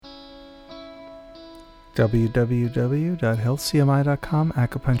www.healthcmi.com.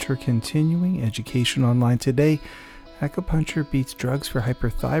 Acupuncture continuing. Education online today. Acupuncture beats drugs for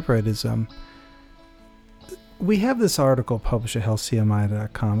hyperthyroidism. We have this article published at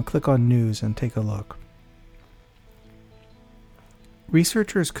healthcmi.com. Click on news and take a look.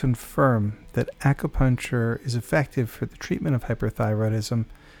 Researchers confirm that acupuncture is effective for the treatment of hyperthyroidism.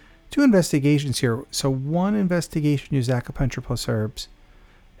 Two investigations here. So one investigation used acupuncture plus herbs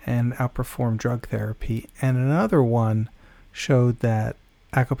and outperformed drug therapy, and another one showed that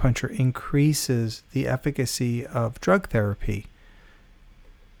acupuncture increases the efficacy of drug therapy.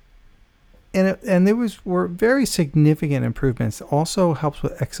 And there were very significant improvements. Also helps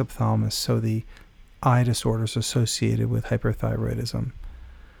with exophthalmos, so the eye disorders associated with hyperthyroidism.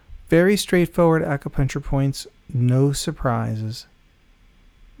 Very straightforward acupuncture points, no surprises.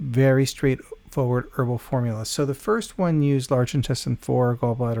 Very straightforward herbal formula. So the first one used large intestine 4,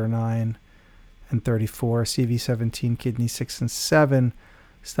 gallbladder 9 and 34, CV17, kidney 6 and 7,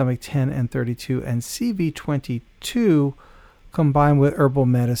 stomach 10 and 32, and CV22 combined with herbal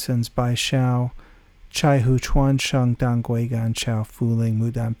medicines by Xiao, Chai Hu Chuan Sheng Dan Gui Gan Chao Fu Ling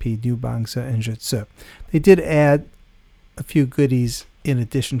Mudan Pi Du Bangzi and Jutsu. They did add a few goodies in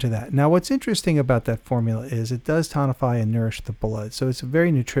addition to that. Now, what's interesting about that formula is it does tonify and nourish the blood, so it's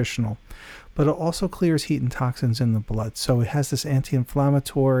very nutritional, but it also clears heat and toxins in the blood. So it has this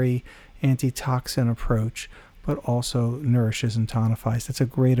anti-inflammatory, antitoxin approach, but also nourishes and tonifies. That's a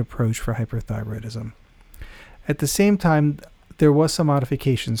great approach for hyperthyroidism. At the same time, there was some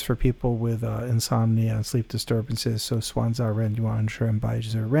modifications for people with insomnia and sleep disturbances. So Swanza Ren, Yuan Shi, and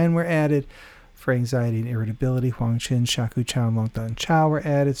Baijiu Ren were added. For anxiety and irritability, Huang Qin, Shaku Chao, and Longdan Chao were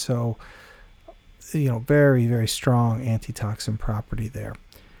added. So, very, very strong antitoxin property there.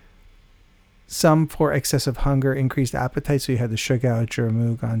 Some for excessive hunger, increased appetite. So you had the Shigao,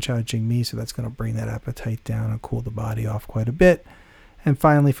 Zhimu, Ganchao, Jingmi. So that's going to bring that appetite down and cool the body off quite a bit. And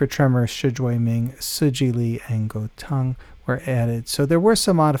finally, for tremor, Shizhui Ming, Suji Li, and Gotang were added. So there were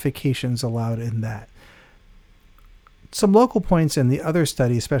some modifications allowed in that. Some local points in the other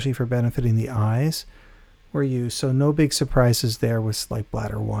study, especially for benefiting the eyes, were used. So no big surprises there with like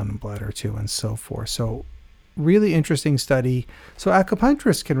bladder 1 and bladder 2 and so forth. So really interesting study. So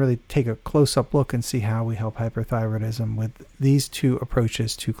acupuncturists can really take a close-up look and see how we help hyperthyroidism with these two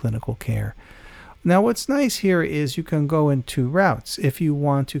approaches to clinical care. Now, what's nice here is you can go in two routes. If you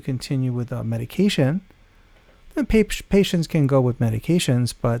want to continue with a medication, then patients can go with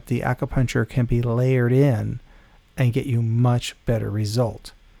medications, but the acupuncture can be layered in and get you much better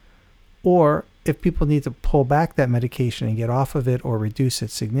result. Or if people need to pull back that medication and get off of it or reduce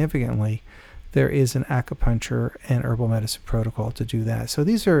it significantly, there is an acupuncture and herbal medicine protocol to do that. So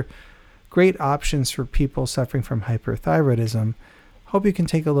these are great options for people suffering from hyperthyroidism. Hope you can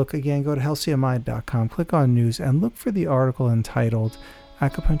take a look. Again, go to healthcmi.com, click on news, and look for the article entitled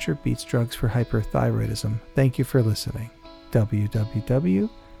Acupuncture Beats Drugs for Hyperthyroidism. Thank you for listening.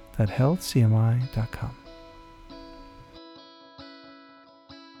 www.healthcmi.com.